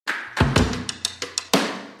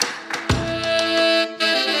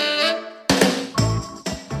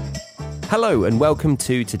Hello and welcome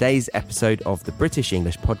to today's episode of the British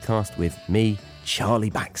English Podcast with me, Charlie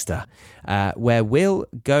Baxter, where we'll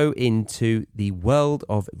go into the world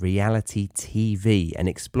of reality TV and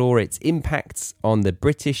explore its impacts on the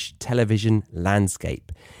British television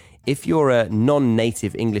landscape. If you're a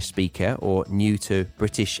non-native English speaker or new to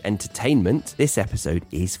British entertainment, this episode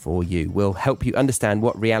is for you. We'll help you understand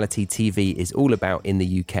what reality TV is all about in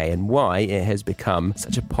the UK and why it has become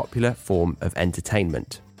such a popular form of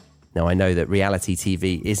entertainment. Now, I know that reality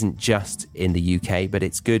TV isn't just in the UK, but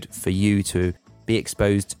it's good for you to be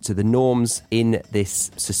exposed to the norms in this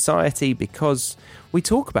society because we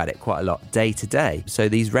talk about it quite a lot day to day. So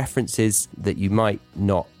these references that you might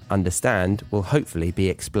not understand will hopefully be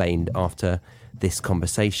explained after this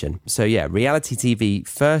conversation. So yeah, reality TV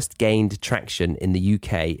first gained traction in the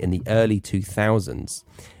UK in the early 2000s,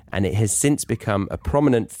 and it has since become a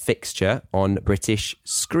prominent fixture on British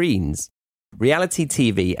screens. Reality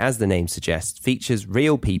TV, as the name suggests, features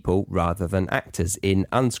real people rather than actors in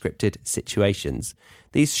unscripted situations.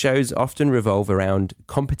 These shows often revolve around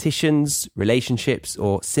competitions, relationships,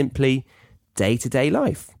 or simply day-to-day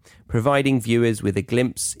life, providing viewers with a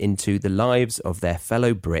glimpse into the lives of their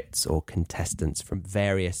fellow Brits or contestants from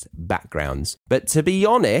various backgrounds. But to be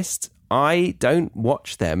honest, I don't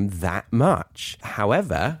watch them that much.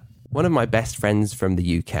 However, one of my best friends from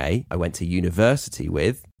the UK, I went to university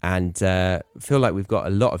with, and feel like we've got a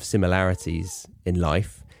lot of similarities in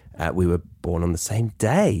life. We were born on the same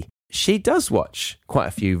day. She does watch quite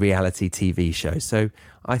a few reality TV shows, so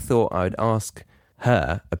I thought I would ask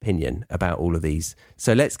her opinion about all of these.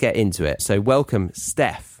 So let's get into it. So welcome,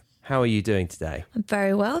 Steph. How are you doing today? I'm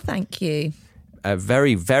very well, thank you. A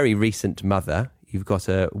very, very recent mother. You've got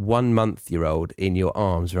a 1-month-old in your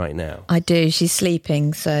arms right now. I do. She's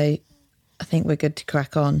sleeping, so I think we're good to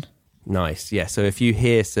crack on. Nice. Yeah. So if you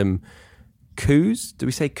hear some coos, do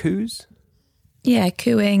we say coos? Yeah,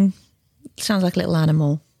 cooing. Sounds like a little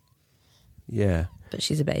animal. Yeah. But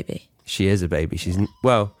she's a baby. She is a baby.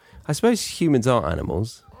 Well, I suppose humans are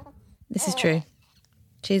animals. This is true.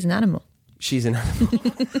 She's an animal. She's an animal.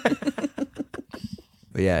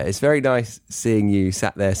 But yeah, it's very nice seeing you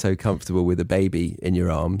sat there so comfortable with a baby in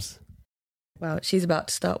your arms. Well, she's about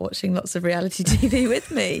to start watching lots of reality TV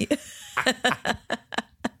with me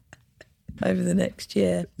over the next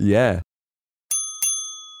year. Yeah.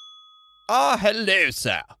 Hello,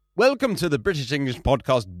 sir. Welcome to the British English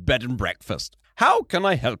Podcast Bed and Breakfast. How can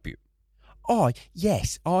I help you?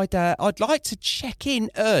 Yes, I'd like to check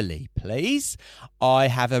in early, please. I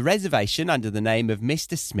have a reservation under the name of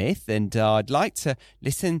Mr. Smith, and I'd like to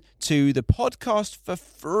listen to the podcast for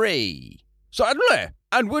free. Certainly.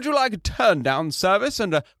 And would you like a turn-down service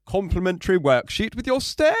and a complimentary worksheet with your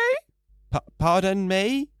stay? Pardon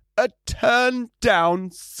me? A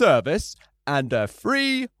turn-down service and a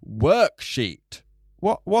free worksheet.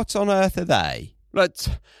 What on earth are they? Let's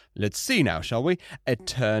see now, shall we? A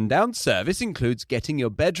turn-down service includes getting your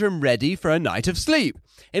bedroom ready for a night of sleep.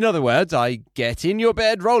 In other words, I get in your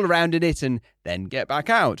bed, roll around in it, and then get back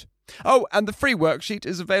out. Oh, and the free worksheet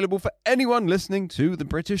is available for anyone listening to the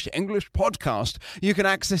British English Podcast. You can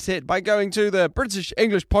access it by going to the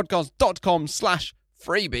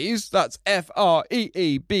britishenglishpodcast.com/freebies. That's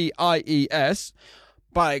FREEBIES.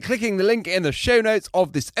 By clicking the link in the show notes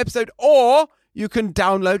of this episode, or you can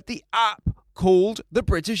download the app called the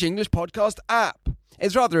British English Podcast app.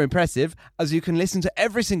 It's rather impressive, as you can listen to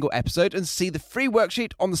every single episode and see the free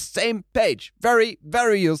worksheet on the same page. Very,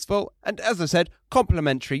 very useful, and as I said,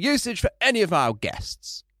 complimentary usage for any of our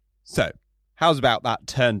guests. So, how's about that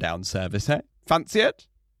turn-down service, eh? Fancy it?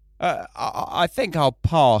 I think I'll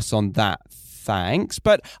pass on that, thanks,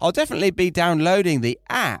 but I'll definitely be downloading the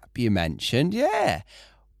app you mentioned, yeah.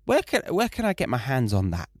 Where can I get my hands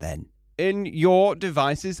on that, then? In your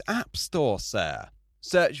device's app store, sir.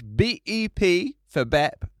 Search BEP for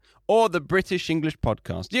BEP or the British English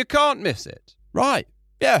Podcast. You can't miss it. Right,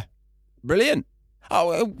 yeah, brilliant.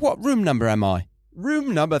 Oh, what room number am I?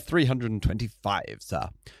 Room number 325, sir.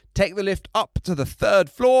 Take the lift up to the 3rd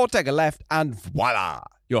floor, take a left, and voila!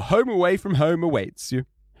 Your home away from home awaits you.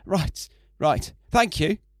 Right. Thank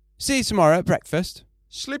you. See you tomorrow at breakfast.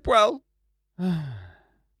 Sleep well.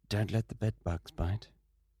 Don't let the bed bugs bite,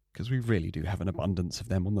 because we really do have an abundance of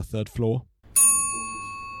them on the 3rd floor.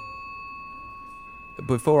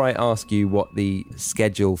 Before I ask you what the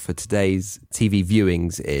schedule for today's TV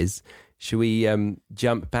viewings is, should we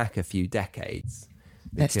jump back a few decades?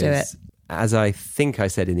 Let's do it. As I think I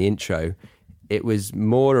said in the intro, it was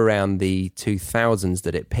more around the 2000s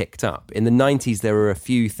that it picked up. In the 90s, there were a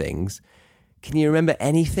few things. Can you remember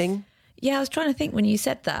anything? Yeah, I was trying to think when you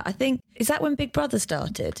said that. I think, is that when Big Brother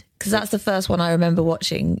started? Because that's the first one I remember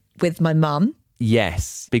watching with my mum.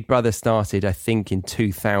 Yes. Big Brother started, I think, in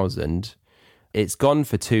 2000. It's gone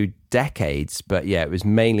for 2 decades, but yeah, it was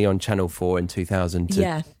mainly on Channel 4 in 2000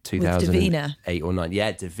 to 2008 or 9.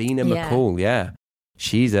 Yeah, Davina McCall, yeah.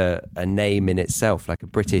 She's a name in itself, like a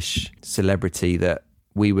British celebrity that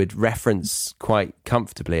we would reference quite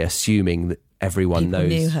comfortably, assuming that everyone People knows.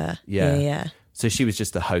 knew her. Yeah. So she was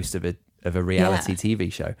just the host of a reality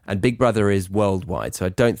TV show. And Big Brother is worldwide, so I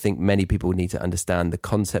don't think many people need to understand the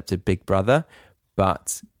concept of Big Brother.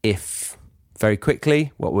 But if, very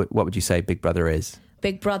quickly, what would you say Big Brother is?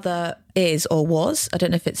 Big Brother is, or was, I don't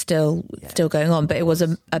know if it's still going on, but it was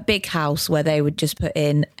a big house where they would just put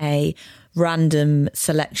in a random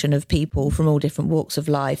selection of people from all different walks of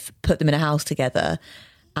life, put them in a house together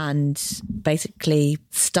and basically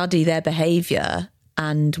study their behaviour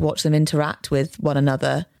and watch them interact with one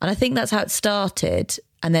another. And I think that's how it started.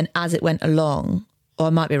 And then as it went along, or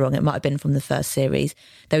I might be wrong, it might have been from the first series,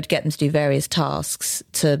 they would get them to do various tasks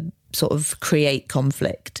to sort of create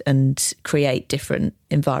conflict and create different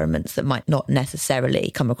environments that might not necessarily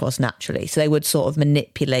come across naturally. So they would sort of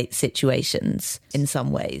manipulate situations in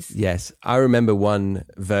some ways. Yes. I remember one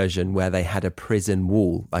version where they had a prison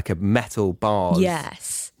wall, like a metal bars.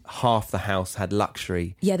 Yes. Half the house had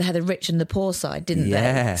luxury. Yeah, they had the rich and the poor side, didn't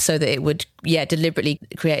Yeah. they? So that it would, deliberately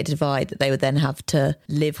create a divide that they would then have to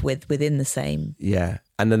live within the same. Yeah.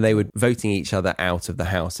 And then they would voting each other out of the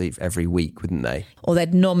house every week, wouldn't they? Or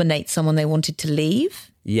they'd nominate someone they wanted to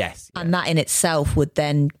leave. Yes. Yeah. And that in itself would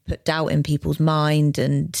then put doubt in people's mind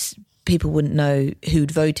and people wouldn't know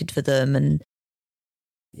who'd voted for them. And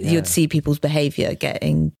you'd see people's behaviour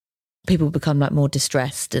people become like more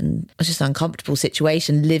distressed and it's just an uncomfortable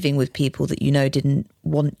situation living with people that you know didn't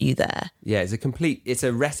want you there. Yeah, it's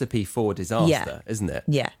a recipe for disaster, isn't it?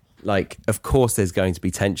 Yeah. Like, of course, there's going to be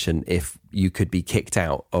tension if you could be kicked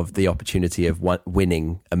out of the opportunity of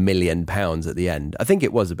winning £1 million at the end. I think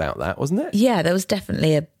it was about that, wasn't it? Yeah, there was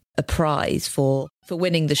definitely a prize for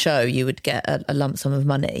winning the show. You would get a lump sum of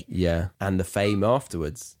money. Yeah, and the fame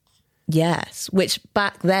afterwards. Yes, which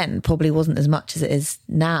back then probably wasn't as much as it is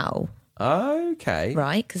now. Okay.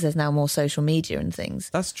 Right, because there's now more social media and things.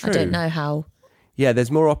 That's true. I don't know how. Yeah,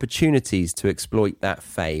 there's more opportunities to exploit that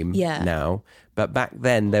fame now. But back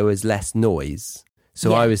then there was less noise.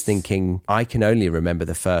 So I was thinking, I can only remember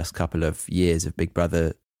the first couple of years of Big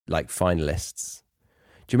Brother, like finalists.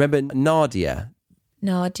 Do you remember Nadia?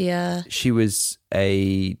 Nadia. She was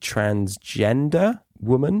a transgender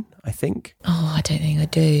woman, I think. Oh, I don't think I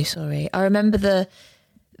do. Sorry. I remember the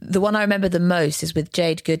one I remember the most is with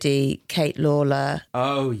Jade Goody, Kate Lawler.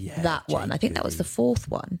 Oh, yeah. That one. Jade I think that Goody. was the fourth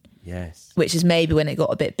one. Yes. Which is maybe when it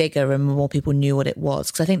got a bit bigger and more people knew what it was.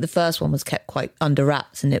 Because I think the first one was kept quite under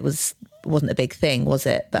wraps and it wasn't a big thing, was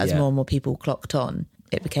it? But as more and more people clocked on,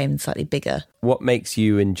 it became slightly bigger. What makes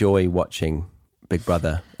you enjoy watching Big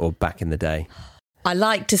Brother, or back in the day? I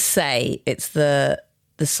like to say it's the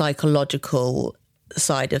psychological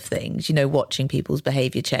side of things, watching people's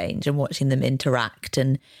behaviour change and watching them interact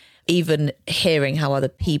and even hearing how other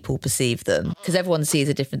people perceive them, because everyone sees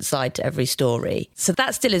a different side to every story. So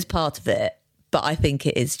that still is part of it. But I think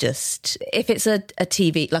it is just, if it's a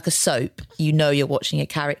TV, like a soap, you're watching a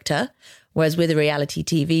character. Whereas with a reality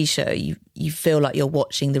TV show, you feel like you're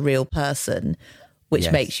watching the real person, which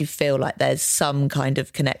makes you feel like there's some kind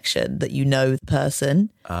of connection that you know the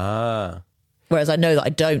person. Ah. Whereas I know that I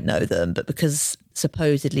don't know them, but because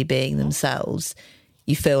supposedly being themselves,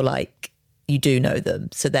 you feel like you do know them.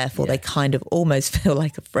 So therefore they kind of almost feel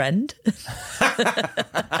like a friend.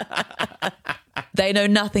 They know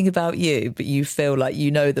nothing about you, but you feel like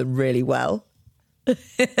you know them really well.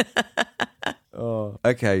 Oh,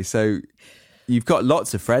 okay. So you've got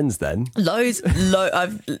lots of friends then. Loads.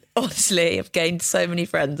 I've gained so many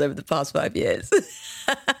friends over the past 5 years.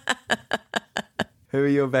 Who are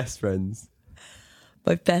your best friends?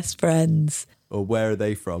 My best friends. Or where are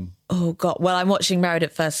they from? Oh, God. Well, I'm watching Married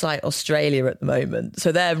at First Sight Australia at the moment.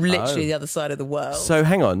 So they're literally the other side of the world. So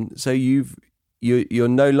hang on. So you're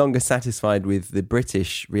no longer satisfied with the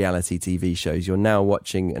British reality TV shows. You're now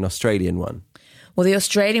watching an Australian one. Well, the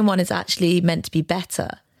Australian one is actually meant to be better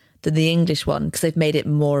than the English one because they've made it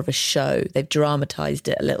more of a show. They've dramatised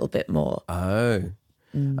it a little bit more. Oh.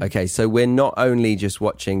 Okay. So we're not only just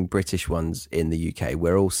watching British ones in the UK,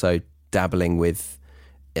 we're also dabbling with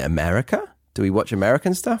America. Do we watch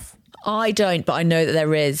American stuff? I don't, but I know that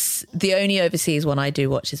there is. The only overseas one I do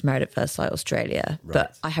watch is Married at First Sight Australia. Right.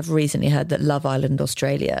 But I have recently heard that Love Island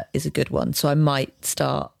Australia is a good one. So I might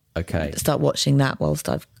start watching that whilst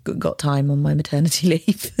I've got time on my maternity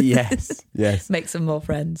leave. Yes, yes. Make some more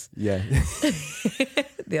friends. Yeah.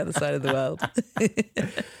 The other side of the world.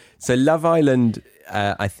 So Love Island,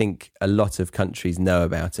 I think a lot of countries know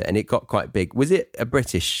about it, and it got quite big. Was it a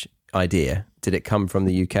British idea? Did it come from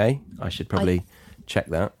the UK? I should probably check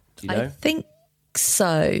that. Do you know? I think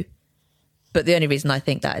so. But the only reason I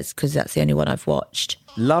think that is because that's the only one I've watched.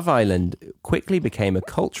 Love Island quickly became a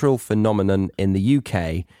cultural phenomenon in the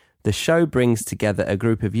UK. The show brings together a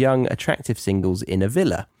group of young, attractive singles in a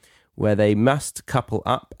villa where they must couple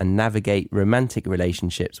up and navigate romantic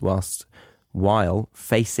relationships while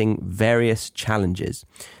facing various challenges.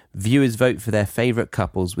 Viewers vote for their favourite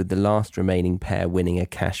couples, with the last remaining pair winning a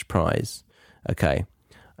cash prize. Okay.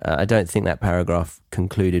 I don't think that paragraph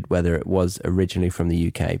concluded whether it was originally from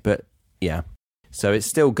the UK, but yeah. So it's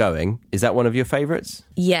still going. Is that one of your favourites?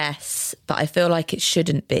 Yes, but I feel like it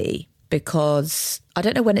shouldn't be because I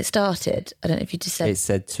don't know when it started. I don't know if you just said... It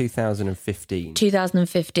said 2015.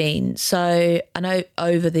 2015. So I know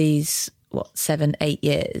over these, 7, 8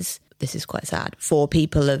 years, this is quite sad, 4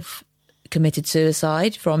 people have committed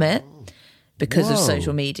suicide from it because of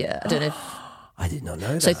social media. I don't know if... I did not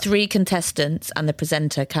know that. So 3 contestants and the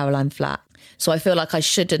presenter, Caroline Flack. So I feel like I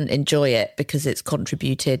shouldn't enjoy it because it's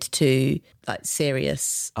contributed to like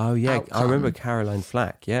serious outcome. I remember Caroline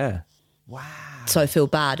Flack, yeah. Wow. So I feel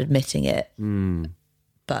bad admitting it.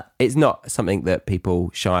 But it's not something that people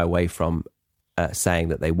shy away from saying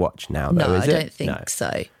that they watch now, though, no, is I it? don't think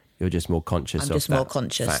so. You're just more conscious of I'm just that more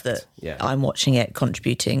conscious fact. that Yeah. I'm watching it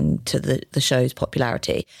contributing to the show's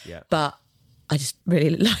popularity. Yeah. But I just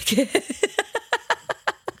really like it.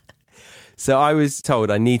 So I was told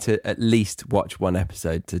I need to at least watch one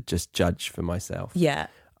episode to just judge for myself. Yeah.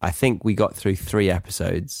 I think we got through 3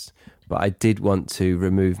 episodes, but I did want to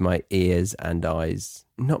remove my ears and eyes.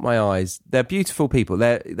 Not my eyes. They're beautiful people.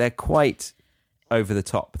 They're quite over the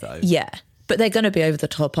top, though. Yeah. But they're going to be over the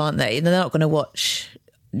top, aren't they? And they're not going to watch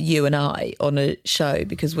you and I on a show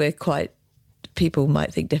because we're quite... People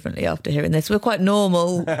might think differently after hearing this. We're quite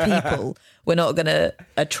normal people. We're not going to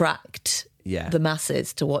attract... the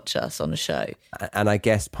masses to watch us on a show. And I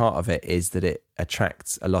guess part of it is that it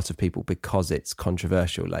attracts a lot of people because it's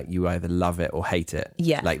controversial. Like you either love it or hate it.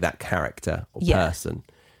 Yeah. Like that character or person.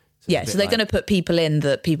 So they're going to put people in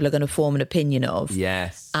that people are going to form an opinion of.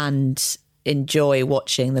 Yes. And enjoy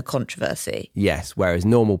watching the controversy. Yes. Whereas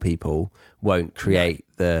normal people won't create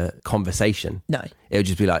the conversation. No. It'll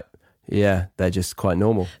just be like, yeah, they're just quite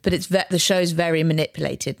normal. But the show's very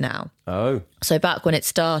manipulated now. Oh. So back when it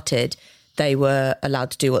started, they were allowed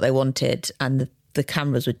to do what they wanted and the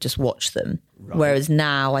cameras would just watch them. Right. Whereas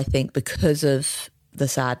now, I think because of the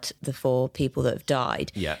 4 people that have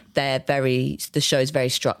died, the show's very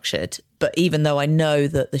structured. But even though I know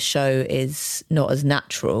that the show is not as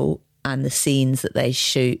natural and the scenes that they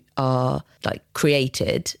shoot are like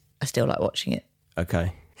created, I still like watching it.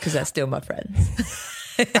 Okay. Because they're still my friends.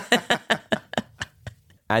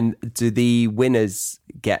 And do the winners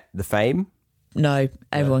get the fame? No,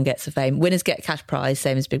 everyone gets the fame. Winners get cash prize,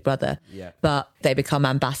 same as Big Brother. Yeah. But they become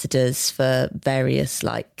ambassadors for various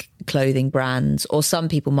like clothing brands, or some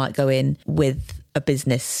people might go in with a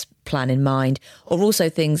business plan in mind, or also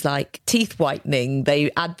things like teeth whitening. They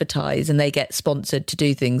advertise and they get sponsored to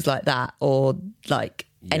do things like that, or like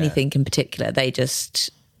anything in particular. They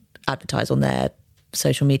just advertise on their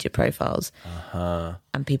social media profiles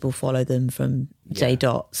and people follow them from J.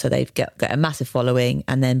 So they've got a massive following,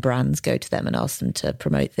 and then brands go to them and ask them to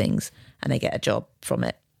promote things and they get a job from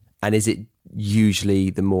it. And is it usually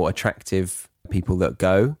the more attractive people that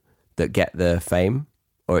get the fame,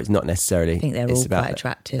 or it's not necessarily? I think they're all quite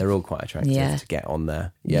attractive. They're all quite attractive to get on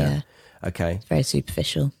there. Yeah. Okay. It's very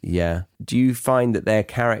superficial. Yeah. Do you find that their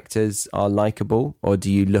characters are likable, or do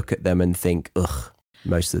you look at them and think, ugh,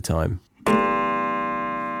 most of the time?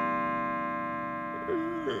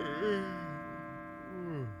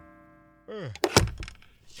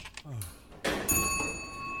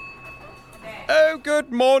 Oh,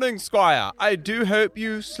 good morning, Squire. I do hope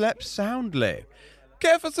you slept soundly.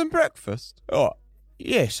 Care for some breakfast? Oh,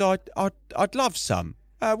 yes, I'd love some.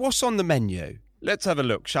 What's on the menu? Let's have a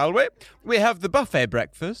look, shall we? We have the buffet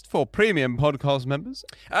breakfast for premium podcast members,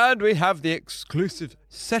 and we have the exclusive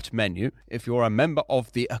set menu if you're a member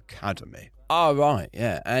of the Academy. Oh, right,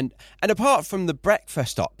 yeah. And apart from the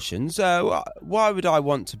breakfast options, why would I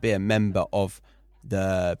want to be a member of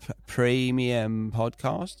the premium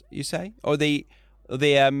podcast, you say? Or the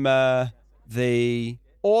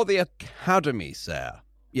Academy, sir.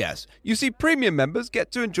 Yes. You see, premium members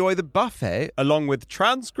get to enjoy the buffet along with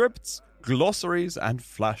transcripts, glossaries, and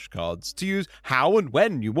flashcards to use how and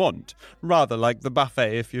when you want. Rather like the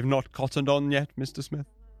buffet if you've not cottoned on yet, Mr. Smith.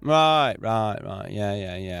 Right.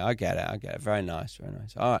 Yeah. I get it. Very nice.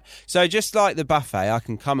 All right. So just like the buffet, I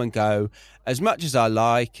can come and go as much as I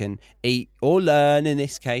like and eat or learn, in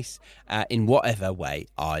this case, in whatever way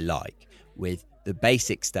I like, with the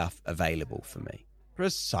basic stuff available for me.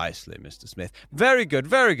 Precisely, Mr. Smith. Very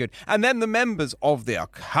good. And then the members of the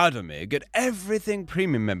Academy get everything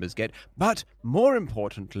premium members get, but more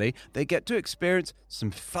importantly, they get to experience some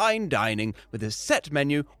fine dining with a set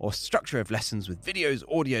menu or structure of lessons with videos,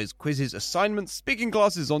 audios, quizzes, assignments, speaking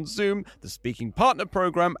classes on Zoom, the speaking partner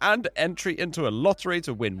program, and entry into a lottery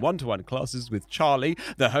to win one-to-one classes with Charlie,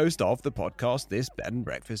 the host of the podcast this bed and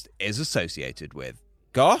breakfast is associated with.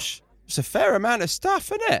 Gosh, it's a fair amount of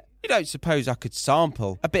stuff, isn't it? You don't suppose I could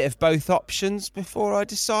sample a bit of both options before I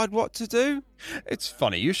decide what to do? It's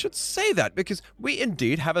funny you should say that, because we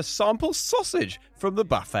indeed have a sample sausage from the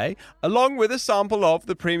buffet, along with a sample of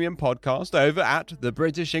the premium podcast over at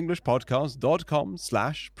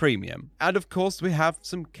thebritishenglishpodcast.com/premium. And of course we have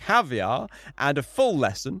some caviar and a full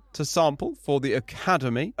lesson to sample for the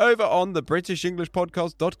Academy over on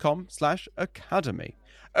thebritishenglishpodcast.com/academy.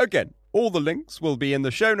 Again, all the links will be in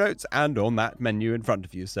the show notes and on that menu in front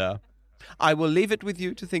of you, sir. I will leave it with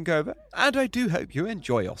you to think over, and I do hope you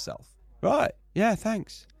enjoy yourself. Right, yeah,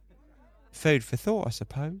 thanks. Food for thought, I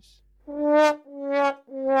suppose.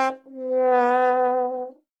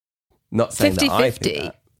 Not saying 50-50. that I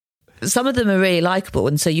think that. Some of them are really likeable,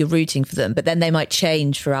 and so you're rooting for them, but then they might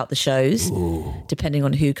change throughout the shows, depending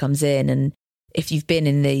on who comes in. And if you've been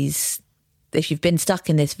stuck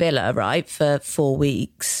in this villa, right, for 4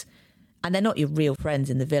 weeks, and they're not your real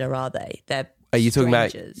friends in the villa, are they? Are you talking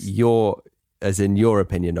strangers. about your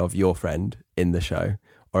opinion of your friend in the show,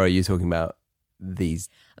 or are you talking about these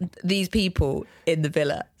people in the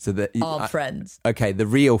villa? So that aren't friends. Okay, the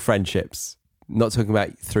real friendships. Not talking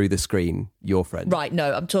about through the screen, your friend. Right,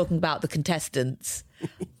 no, I'm talking about the contestants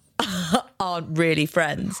aren't really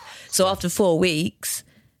friends. So after 4 weeks,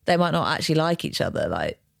 they might not actually like each other.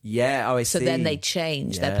 Like, yeah, I see. So then they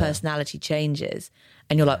change, their personality changes.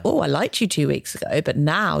 And you're like, oh, I liked you 2 weeks ago, but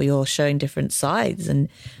now you're showing different sides, and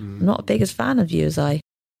I'm not a big as fan of you as I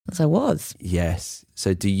was. Yes.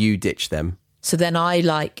 So do you ditch them? So then I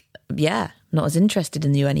not as interested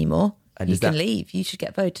in you anymore. And you can leave. You should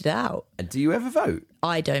get voted out. And do you ever vote?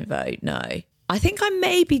 I don't vote, no. I think I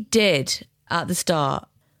maybe did at the start.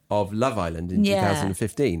 Of Love Island in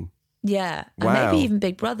 2015? Yeah. Wow. And maybe even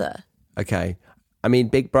Big Brother. Okay. I mean,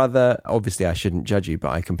 Big Brother, obviously I shouldn't judge you,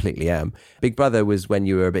 but I completely am. Big Brother was when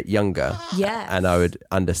you were a bit younger. Yeah. And I would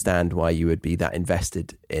understand why you would be that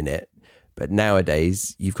invested in it. But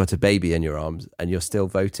nowadays, you've got a baby in your arms and you're still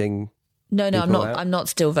voting. No, I'm not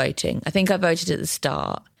still voting. I think I voted at the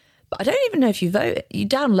start. But I don't even know if you vote. You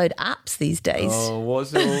download apps these days. Oh,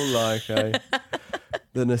 what's it all like, eh?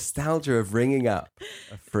 The nostalgia of ringing up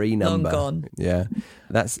a free number. Long gone. Yeah.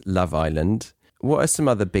 That's Love Island. What are some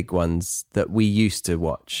other big ones that we used to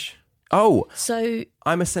watch? Oh, so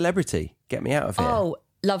I'm a Celebrity. Get me out of here. Oh,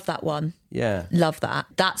 love that one. Yeah. Love that.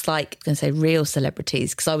 That's like, I'm going to say real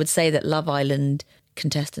celebrities, because I would say that Love Island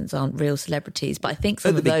contestants aren't real celebrities, but I think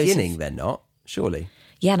some at the of those beginning they're not, surely.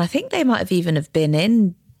 Yeah, and I think they might have even have been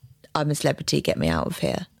in I'm a Celebrity, Get Me Out of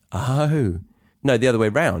Here. Oh. No, the other way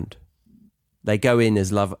round. They go in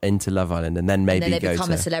as into Love Island and then maybe and then they go become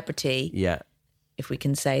to a celebrity. Yeah. If we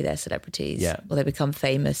can say they're celebrities. Yeah. Or they become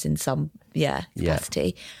famous in some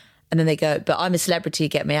capacity. And then they go, but I'm a Celebrity,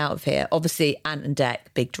 Get Me Out of Here. Obviously, Ant and Dec,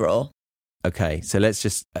 big draw. Okay, so let's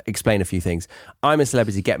just explain a few things. I'm a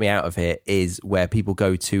Celebrity, Get Me Out of Here is where people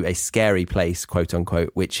go to a scary place, quote unquote,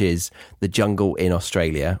 which is the jungle in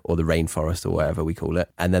Australia or the rainforest or whatever we call it.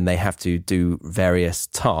 And then they have to do various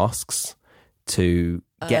tasks to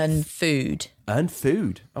earn food. Earn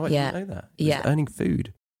food. Oh, I didn't know that. Yeah. Earning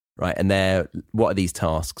food. Right. And what are these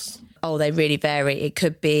tasks? Oh, they really vary. It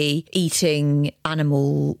could be eating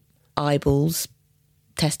animal eyeballs,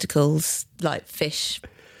 testicles, like fish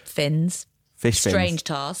fins. Strange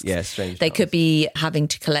tasks. Yeah, strange They tasks. could be having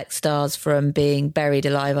to collect stars from being buried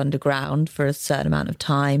alive underground for a certain amount of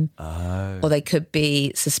time. Oh. Or they could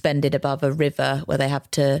be suspended above a river where they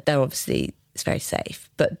have to, they're obviously, it's very safe,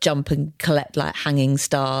 but jump and collect like hanging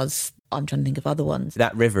stars. I'm trying to think of other ones.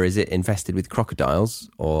 That river, is it infested with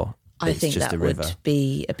crocodiles or I it's think just that a river? would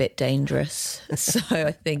be a bit dangerous. So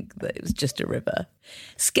I think that it was just a river.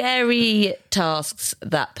 Scary tasks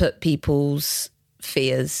that put people's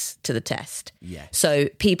fears to the test. Yes. So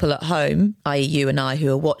people at home, i.e. you and I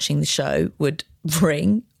who are watching the show, would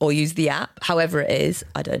ring or use the app, however it is,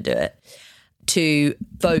 I don't do it, to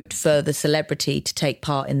vote for the celebrity to take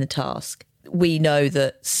part in the task. We know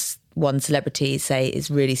that one celebrity, say,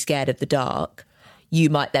 is really scared of the dark.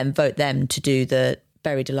 You might then vote them to do the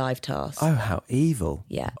buried alive task. Oh, how evil.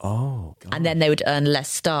 Yeah. Oh, God. And then they would earn less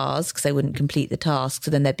stars because they wouldn't complete the task.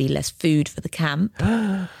 So then there'd be less food for the camp.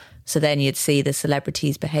 So then you'd see the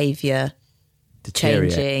celebrities' behaviour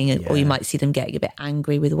changing, or you might see them getting a bit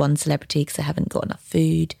angry with one celebrity because they haven't got enough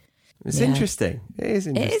food. It's interesting. It is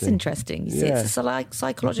interesting. It is interesting. You see, it's a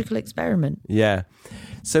psychological experiment. Yeah.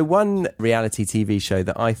 So one reality TV show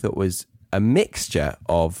that I thought was a mixture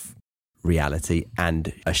of reality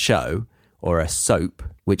and a show, or a soap,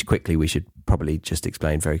 which quickly we should probably just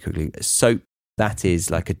explain very quickly. A soap, that is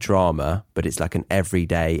like a drama, but it's like an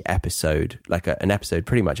everyday episode, like an episode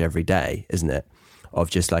pretty much every day, isn't it? Of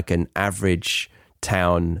just like an average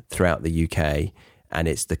town throughout the UK, and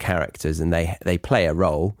it's the characters and they play a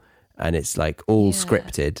role, and it's like all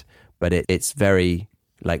scripted, but it's very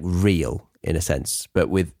like real in a sense, but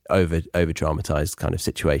with over dramatized kind of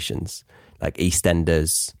situations, like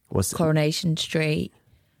EastEnders, Coronation Street,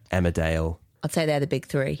 Emmerdale. I'd say they're the big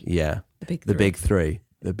three. Yeah, the big three.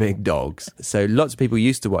 The big dogs. So lots of people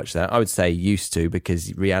used to watch that. I would say used to,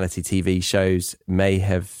 because reality TV shows may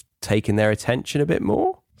have taken their attention a bit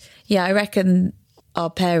more. Yeah, I reckon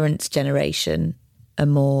our parents' generation are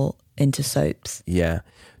more into soaps. Yeah.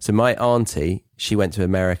 So my auntie, she went to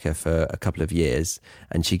America for a couple of years,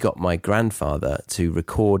 and she got my grandfather to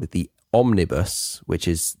record the Omnibus, which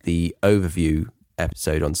is the overview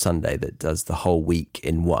episode on Sunday that does the whole week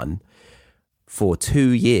in one, for 2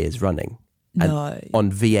 years running. No.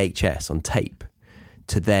 On VHS, on tape,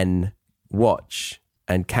 to then watch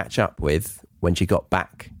and catch up with when she got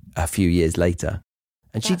back a few years later.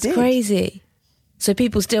 And she did. That's crazy. So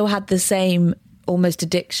people still had the same almost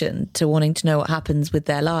addiction to wanting to know what happens with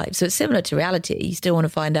their lives. So it's similar to reality. You still want to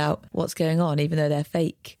find out what's going on, even though they're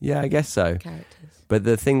fake Yeah, I guess so. characters. But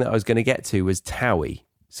the thing that I was going to get to was Towie.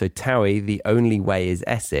 So Towie, The Only Way is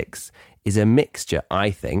Essex, is a mixture,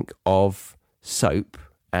 I think, of soap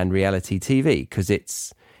and reality TV, because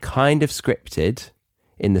it's kind of scripted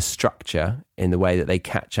in the structure, in the way that they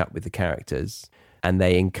catch up with the characters, and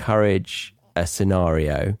they encourage a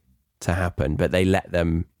scenario to happen, but they let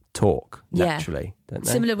them talk naturally, don't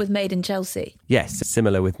they? Similar with Made in Chelsea. Yes,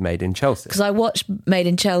 similar with Made in Chelsea. Because I watched Made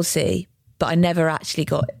in Chelsea, but I never actually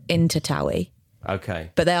got into Towie. Okay.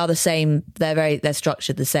 But they are the same. They're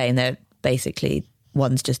structured the same. They're basically,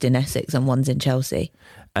 one's just in Essex and one's in Chelsea.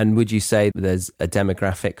 And would you say there's a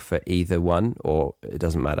demographic for either one, or it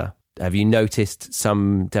doesn't matter? Have you noticed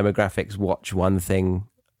some demographics watch one thing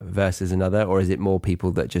versus another, or is it more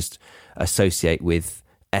people that just associate with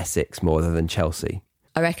Essex more than Chelsea?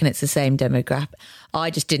 I reckon it's the same demographic. I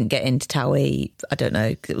just didn't get into Towie. I don't know,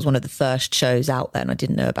 because it was one of the first shows out there and I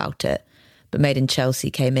didn't know about it. But Made in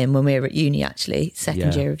Chelsea came in when we were at uni, actually,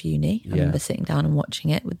 second year of uni. I remember sitting down and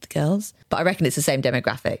watching it with the girls. But I reckon it's the same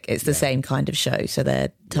demographic. It's the same kind of show. So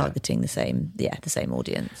they're targeting the same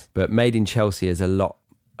audience. But Made in Chelsea is a lot...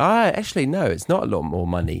 actually, no, it's not a lot more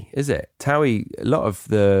money, is it? Towie, a lot of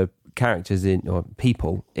the characters or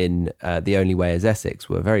people in The Only Way is Essex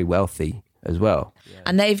were very wealthy as well.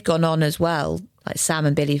 And they've gone on as well. Like Sam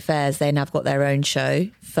and Billy Fairs, they now have got their own show.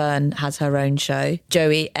 Fern has her own show.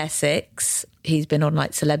 Joey Essex, he's been on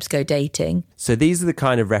like Celebs Go Dating. So these are the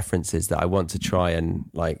kind of references that I want to try and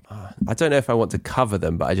I don't know if I want to cover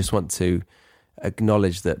them, but I just want to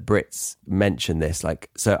acknowledge that Brits mention this.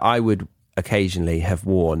 So I would occasionally have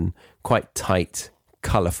worn quite tight,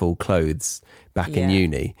 colourful clothes back in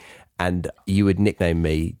uni, and you would nickname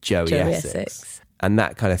me Joey Essex. And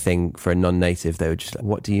that kind of thing, for a non-native, they were just like,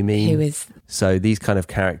 what do you mean? Who is... So these kind of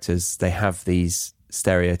characters, they have these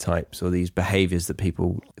stereotypes or these behaviours that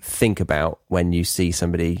people think about when you see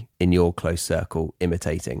somebody in your close circle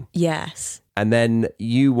imitating. Yes. And then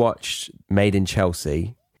you watched Made in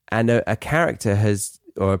Chelsea, and a character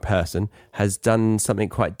or a person has done something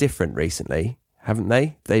quite different recently, haven't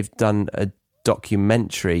they? They've done a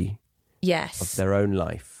documentary of their own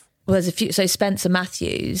life. Well, there's a few. So Spencer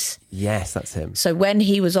Matthews. Yes, that's him. So when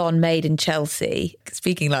he was on Made in Chelsea,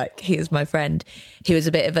 speaking like he was my friend, he was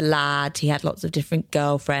a bit of a lad. He had lots of different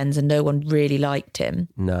girlfriends and no one really liked him.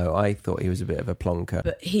 No, I thought he was a bit of a plonker.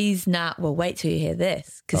 But he's now, well, wait till you hear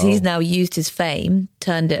this, because he's now used his fame,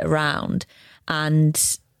 turned it around,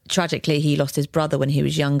 and tragically he lost his brother when he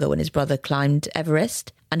was younger, when his brother climbed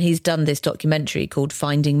Everest. And he's done this documentary called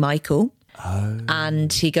Finding Michael.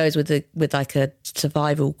 And he goes with like a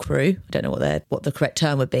survival crew. I don't know what the correct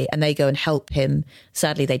term would be. And they go and help him.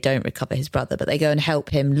 Sadly, they don't recover his brother, but they go and help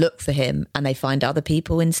him, look for him, and they find other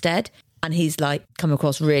people instead. And he's like come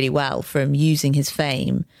across really well from using his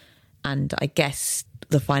fame and I guess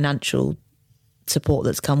the financial support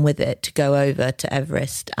that's come with it to go over to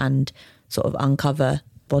Everest and sort of uncover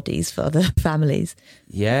bodies for other families.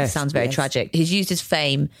 Yes. Sounds very tragic. He's used his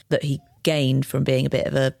fame that he gained from being a bit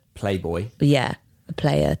of a Playboy. a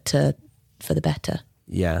player for the better.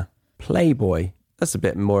 Yeah. Playboy. That's a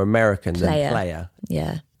bit more American than player.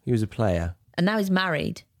 Yeah. He was a player. And now he's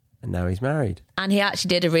married. And now he's married. And he actually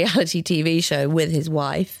did a reality TV show with his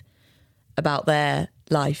wife about their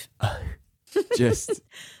life. Just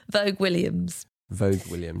Vogue Williams. Vogue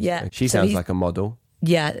Williams. Yeah. She So sounds he's- like a model.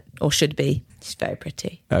 Yeah, or should be. She's very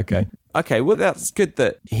pretty. Okay. Okay, well, that's good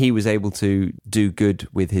that he was able to do good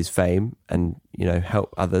with his fame and,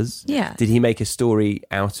 help others. Yeah. Did he make a story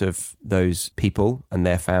out of those people and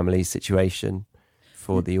their family situation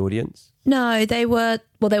for the audience? No, they were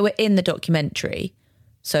in the documentary.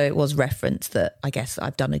 So it was referenced that I guess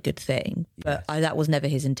I've done a good thing. But that was never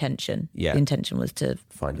his intention. Yeah. The intention was to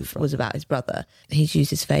Find his brother. was about his brother. He's used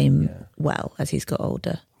his fame well as he's got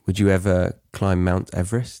older. Would you ever climb Mount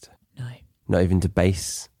Everest? No. Not even to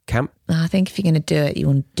base camp? I think if you're going to do it, you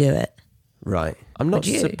want to do it. Right. I'm not Would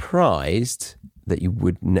you? surprised that you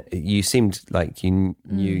would. You seemed like you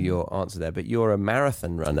knew your answer there, but you're a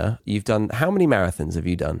marathon runner. You've done. How many marathons have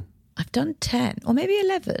you done? I've done 10 or maybe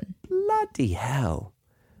 11. Bloody hell.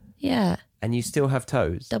 Yeah. And you still have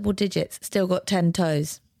toes? Double digits. Still got 10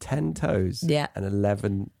 toes. 10 toes? Yeah. And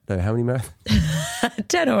 11. No, how many marathons?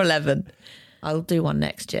 10 or 11. I'll do one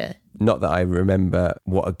next year. Not that I remember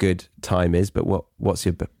what a good time is, but what's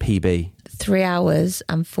your PB? 3 hours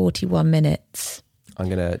and 41 minutes. I'm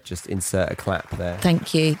going to just insert a clap there.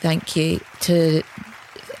 Thank you. To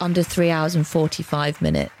under 3 hours and 45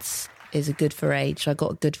 minutes is a good for age. I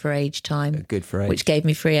got a good for age time. Good for age. Which gave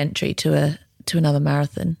me free entry to another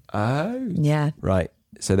marathon. Oh. Yeah. Right.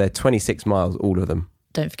 So they're 26 miles, all of them.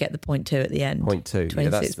 Don't forget the 0.2 at the end. 0.2.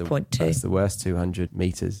 26.2. That's the worst 200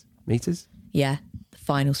 meters. Meters? Yeah. The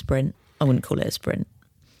final sprint. I wouldn't call it a sprint.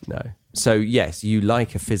 No. So, yes, you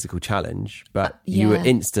like a physical challenge, but you were yeah.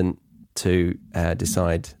 instant to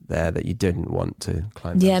decide there that you didn't want to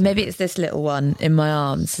climb. Yeah, Mount maybe it's this little one in my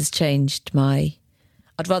arms has changed my...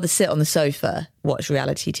 I'd rather sit on the sofa, watch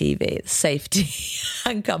reality TV. It's safety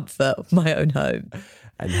and comfort of my own home.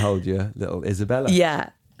 and hold your little Isabella. Yeah,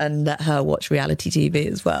 and let her watch reality TV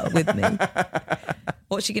as well with me.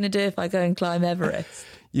 What's she going to do if I go and climb Everest?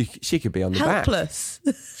 She could be on the back. Helpless.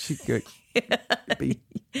 She could be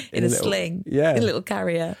in a little, sling. Yeah. In a little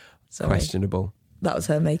carrier. Sorry. Questionable. That was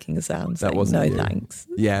her making a sound saying, That wasn't no you. thanks.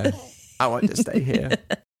 Yeah. I want to stay here.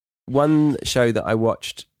 One show that I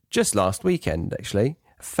watched just last weekend, actually,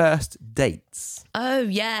 First Dates. Oh,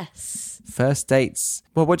 yes. First Dates.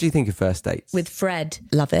 Well, what do you think of First Dates? With Fred.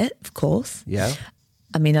 Love it, of course. Yeah.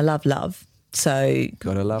 I mean, I love. So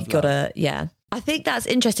Gotta love you gotta, yeah. I think that's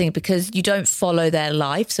interesting because you don't follow their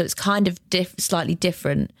life. So it's kind of slightly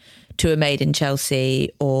different to a Made in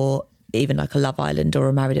Chelsea or even like a Love Island or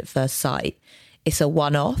a Married at First Sight. It's a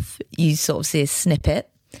one-off. You sort of see a snippet.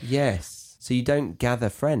 Yes. So you don't gather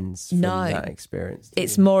friends from No. that experience. do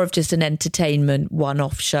It's you? more of just an entertainment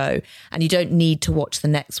one-off show and you don't need to watch the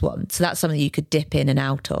next one. So that's something you could dip in and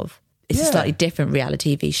out of. It's Yeah. a slightly different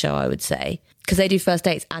reality TV show, I would say, because they do First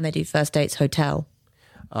Dates and they do First Dates Hotel.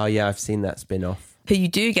 Oh, yeah, I've seen that spin-off. Who you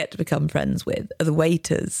do get to become friends with are the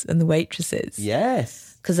waiters and the waitresses.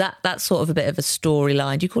 Yes. Because that's sort of a bit of a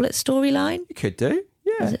storyline. Do you call it storyline? You could do.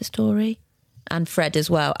 Yeah. Is it a story? And Fred as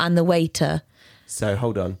well. And the waiter. So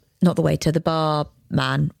hold on. Not the waiter, the bar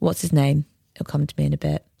man. What's his name? He'll come to me in a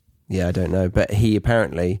bit. Yeah, I don't know. But he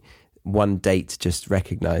apparently, one date just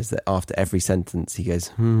recognised that after every sentence he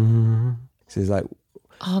goes, So he's like,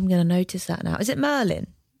 Oh, I'm going to notice that now. Is it Merlin?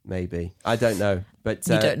 maybe. I don't know. But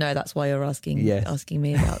You don't know. That's why you're asking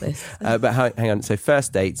me about this. But hang on. So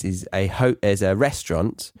First Dates is a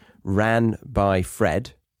restaurant ran by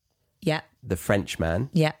Fred, Yeah. the Frenchman,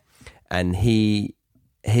 Yeah. and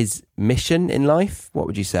his mission in life, what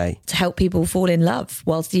would you say? To help people fall in love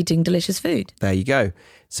whilst eating delicious food. There you go.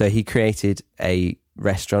 So he created a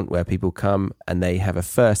restaurant where people come and they have a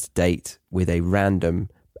first date with a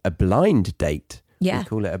blind date. Yeah. We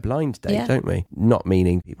call it a blind date, Yeah. don't we? Not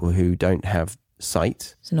meaning people who don't have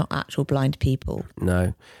sight. So not actual blind people.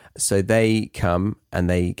 No. So they come and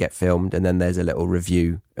they get filmed and then there's a little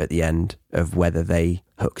review at the end of whether they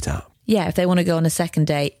hooked up. Yeah. If they want to go on a second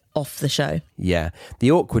date off the show. Yeah.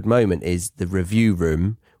 The awkward moment is the review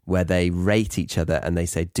room where they rate each other and they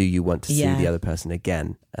say, do you want to see Yeah. the other person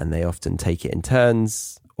again? And they often take it in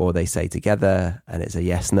turns or they say together and it's a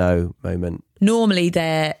yes, no moment. Normally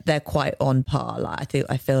they're quite on par. Like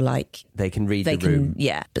I feel like They can read they the room.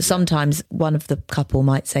 yeah. But sometimes one of the couple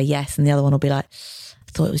might say yes and the other one will be like,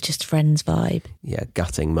 I thought it was just friends vibe. Yeah,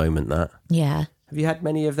 gutting moment that. Yeah. Have you had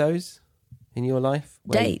many of those in your life?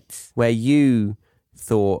 Dates. Where you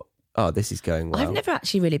thought, oh, this is going well? I've never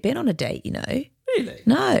actually really been on a date, you know. Really?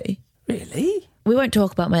 No. Really? We won't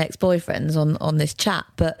talk about my ex-boyfriends on this chat,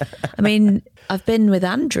 but I mean, I've been with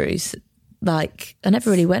Andrews. Like, I never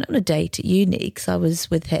really went on a date at uni because I was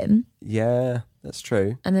with him. Yeah, that's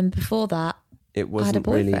true. And then before that, It I had a wasn't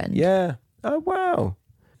really. boyfriend. Yeah. Oh wow.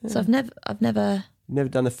 So I've never. Never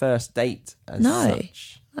done a first date as No.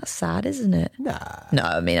 such. That's sad, isn't it? Nah. No,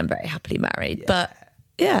 I mean, I'm very happily married, but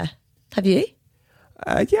yeah. Have you?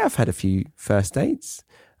 Yeah, I've had a few first dates.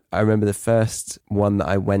 I remember the first one that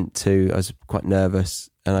I went to, I was quite nervous,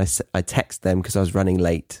 and I texted them because I was running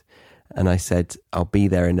late, and I said, I'll be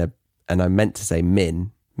there and I meant to say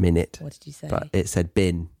minute. What did you say? But it said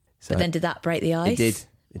bin. So But then did that break the ice?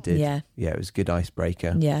 It did. Yeah. Yeah, it was a good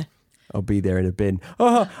icebreaker. Yeah. I'll be there in a bin.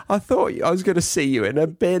 Oh, I thought I was going to see you in a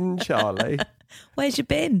bin, Charlie. Where's your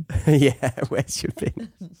bin? Yeah, where's your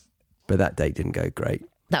bin? But that date didn't go great.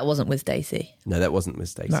 That wasn't with Stacey. No, that wasn't with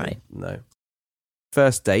Stacey. Right. No.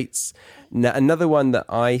 First dates. Now, another one that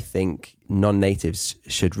I think non-natives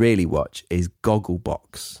should really watch is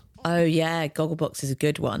Gogglebox. Oh yeah, Gogglebox is a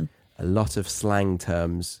good one. A lot of slang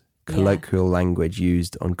terms, colloquial language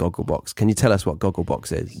used on Gogglebox. Can you tell us what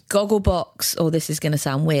Gogglebox is? Gogglebox, oh, this is going to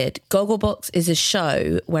sound weird. Gogglebox is a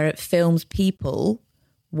show where it films people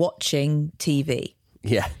watching TV.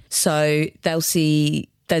 Yeah. So they'll see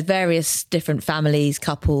there's various different families,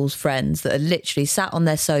 couples, friends that are literally sat on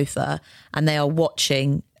their sofa and they are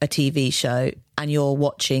watching a TV show and you're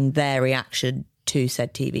watching their reaction to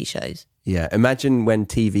said TV shows. Yeah. Imagine when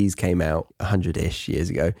TVs came out 100-ish years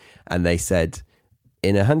ago and they said,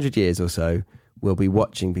 in 100 years or so, we'll be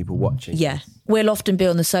watching people watching. Yeah. We'll often be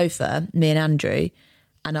on the sofa, me and Andrew,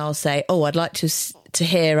 and I'll say, oh, I'd like to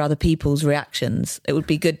hear other people's reactions. It would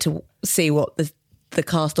be good to see what the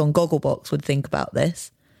cast on Gogglebox would think about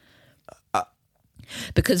this.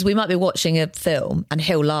 Because we might be watching a film and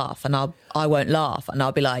he'll laugh and I won't laugh. And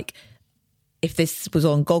I'll be like, if this was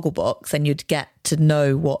on Gogglebox, then you'd get to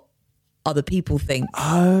know what other people think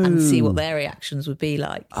and see what their reactions would be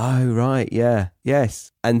like. Oh, right. Yeah.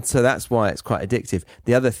 Yes. And so that's why it's quite addictive.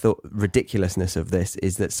 The other ridiculousness of this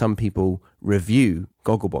is that some people review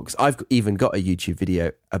Gogglebox. I've even got a YouTube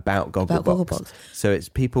video about Gogglebox. So it's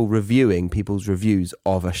people reviewing people's reviews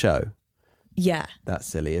of a show. Yeah. That's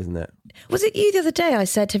silly, isn't it? Was it you the other day I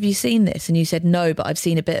said, have you seen this? And you said, no, but I've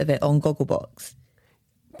seen a bit of it on Gogglebox.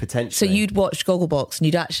 Potentially. So you'd watched Gogglebox and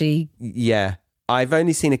you'd actually... Yeah. I've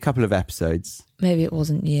only seen a couple of episodes. Maybe it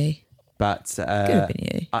wasn't you. But could have been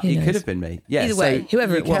you. It could have been me. Yeah. Either way,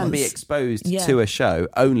 whoever it was. You can be exposed to a show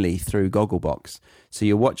only through Gogglebox. So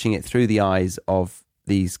you're watching it through the eyes of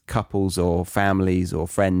these couples or families or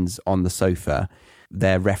friends on the sofa.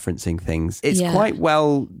 They're referencing things. It's quite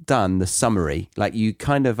well done, the summary. Like you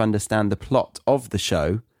kind of understand the plot of the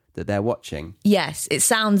show that they're watching. Yes, it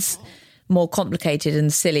sounds more complicated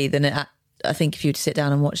and silly than I think if you were to sit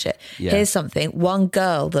down and watch it. Yeah. Here's something. One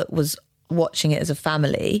girl that was watching it as a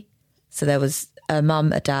family, so there was a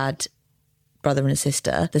mum, a dad, brother and a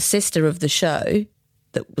sister. The sister of the show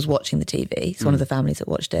that was watching the TV, so one of the families that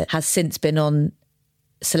watched it, has since been on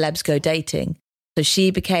Celebs Go Dating. So she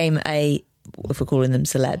became if we're calling them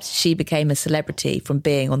celebs, she became a celebrity from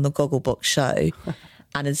being on the Gogglebox show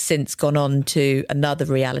and has since gone on to another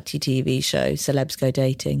reality TV show, Celebs Go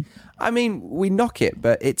Dating. I mean, we knock it,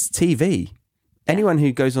 but it's TV. Anyone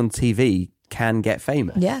who goes on TV can get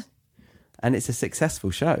famous. Yeah. And it's a successful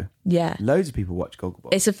show. Yeah. Loads of people watch Gogglebox.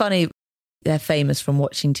 It's a funny... They're famous from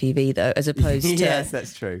watching TV though, as opposed to yes,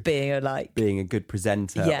 that's true. being being a good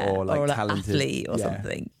presenter or like talented athlete or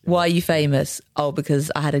something. Why are you famous? Oh,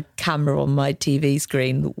 because I had a camera on my TV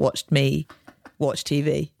screen that watched me watch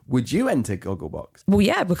TV. Would you enter Gogglebox? Well,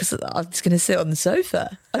 yeah, because I'm just going to sit on the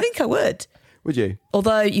sofa. I think I would. Would you?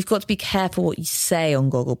 Although you've got to be careful what you say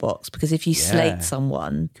on Gogglebox, because if you slate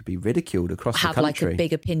someone, could be ridiculed across the have country. like a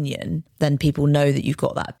big opinion, then people know that you've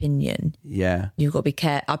got that opinion. Yeah. You've got to be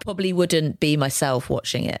careful. I probably wouldn't be myself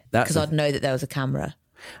watching it because I'd know that there was a camera.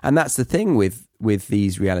 And that's the thing with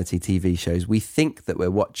these reality TV shows. We think that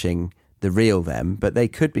we're watching the real them, but they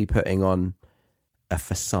could be putting on a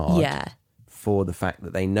facade for the fact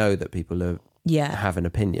that they know that people are have an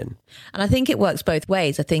opinion. And I think it works both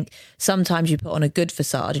ways. I think sometimes you put on a good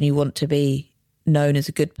facade and you want to be known as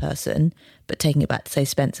a good person, but taking it back to, say,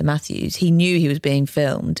 Spencer Matthews, he knew he was being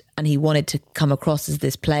filmed and he wanted to come across as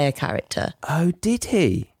this player character. Oh, did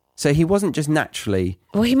he? So he wasn't just naturally...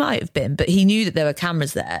 Well, he might have been, but he knew that there were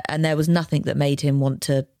cameras there and there was nothing that made him want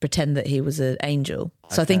to pretend that he was an angel.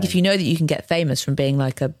 So I think if you know that you can get famous from being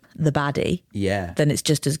like the baddie, then it's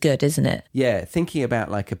just as good, isn't it? Yeah, thinking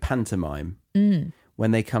about like a pantomime,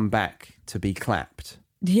 when they come back to be clapped.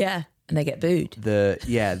 Yeah. And they get booed.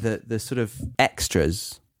 The sort of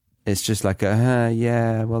extras, it's just like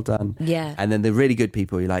yeah, well done. Yeah. And then the really good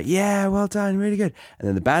people, you're like, yeah, well done, really good. And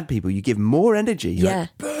then the bad people, you give more energy. You're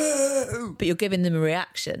like, boo! But you're giving them a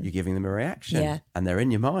reaction. You're giving them a reaction. Yeah. And they're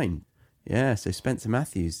in your mind. Yeah, so Spencer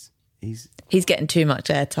Matthews, he's getting too much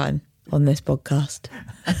airtime on this podcast.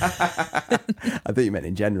 I thought you meant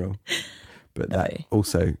in general. But that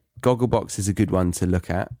also, Gogglebox is a good one to look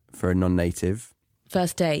at for a non-native.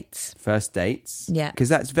 First dates. Yeah. Because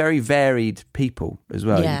that's very varied people as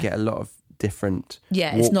well. Yeah. You get a lot of different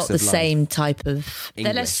it's not the life. Same type of... English.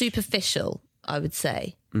 They're less superficial, I would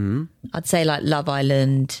say. Mm-hmm. I'd say like Love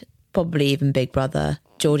Island, probably even Big Brother,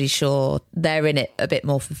 Geordie Shore. They're in it a bit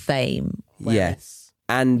more for fame. Yes.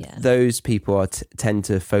 And those people tend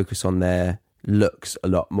to focus on their looks a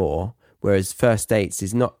lot more. Whereas First Dates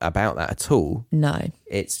is not about that at all. No.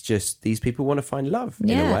 It's just these people want to find love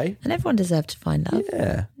in a way. And everyone deserves to find love.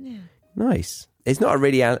 Yeah. Nice. It's not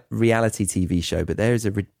a reality TV show, but there is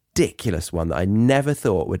a ridiculous one that I never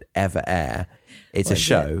thought would ever air. It's a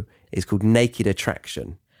show. It's called Naked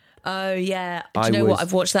Attraction. Oh, yeah. Do you know what?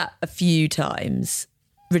 I've watched that a few times.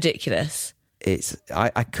 Ridiculous.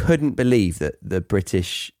 I couldn't believe that the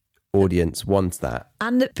British audience wants that.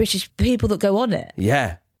 And the British people that go on it.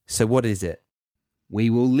 Yeah. So what is it? We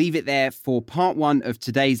will leave it there for part 1 of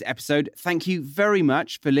today's episode. Thank you very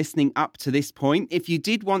much for listening up to this point. If you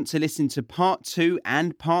did want to listen to part 2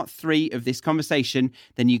 and part 3 of this conversation,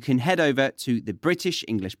 then you can head over to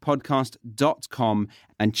thebritishenglishpodcast.com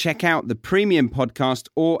and check out the Premium Podcast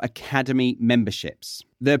or Academy memberships.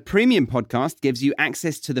 The Premium Podcast gives you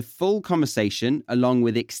access to the full conversation along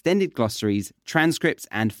with extended glossaries, transcripts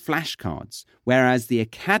and flashcards, whereas the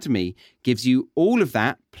Academy gives you all of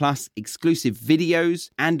that plus exclusive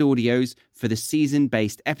videos and audios for the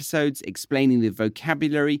season-based episodes, explaining the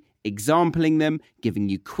vocabulary, exampling them, giving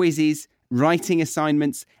you quizzes, writing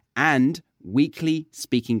assignments and weekly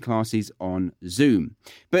speaking classes on Zoom.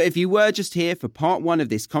 But if you were just here for part 1 of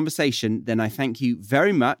this conversation, then I thank you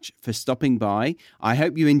very much for stopping by. I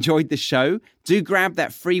hope you enjoyed the show. Do grab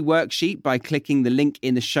that free worksheet by clicking the link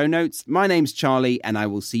in the show notes. My name's Charlie, and I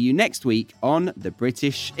will see you next week on the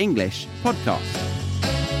British English Podcast.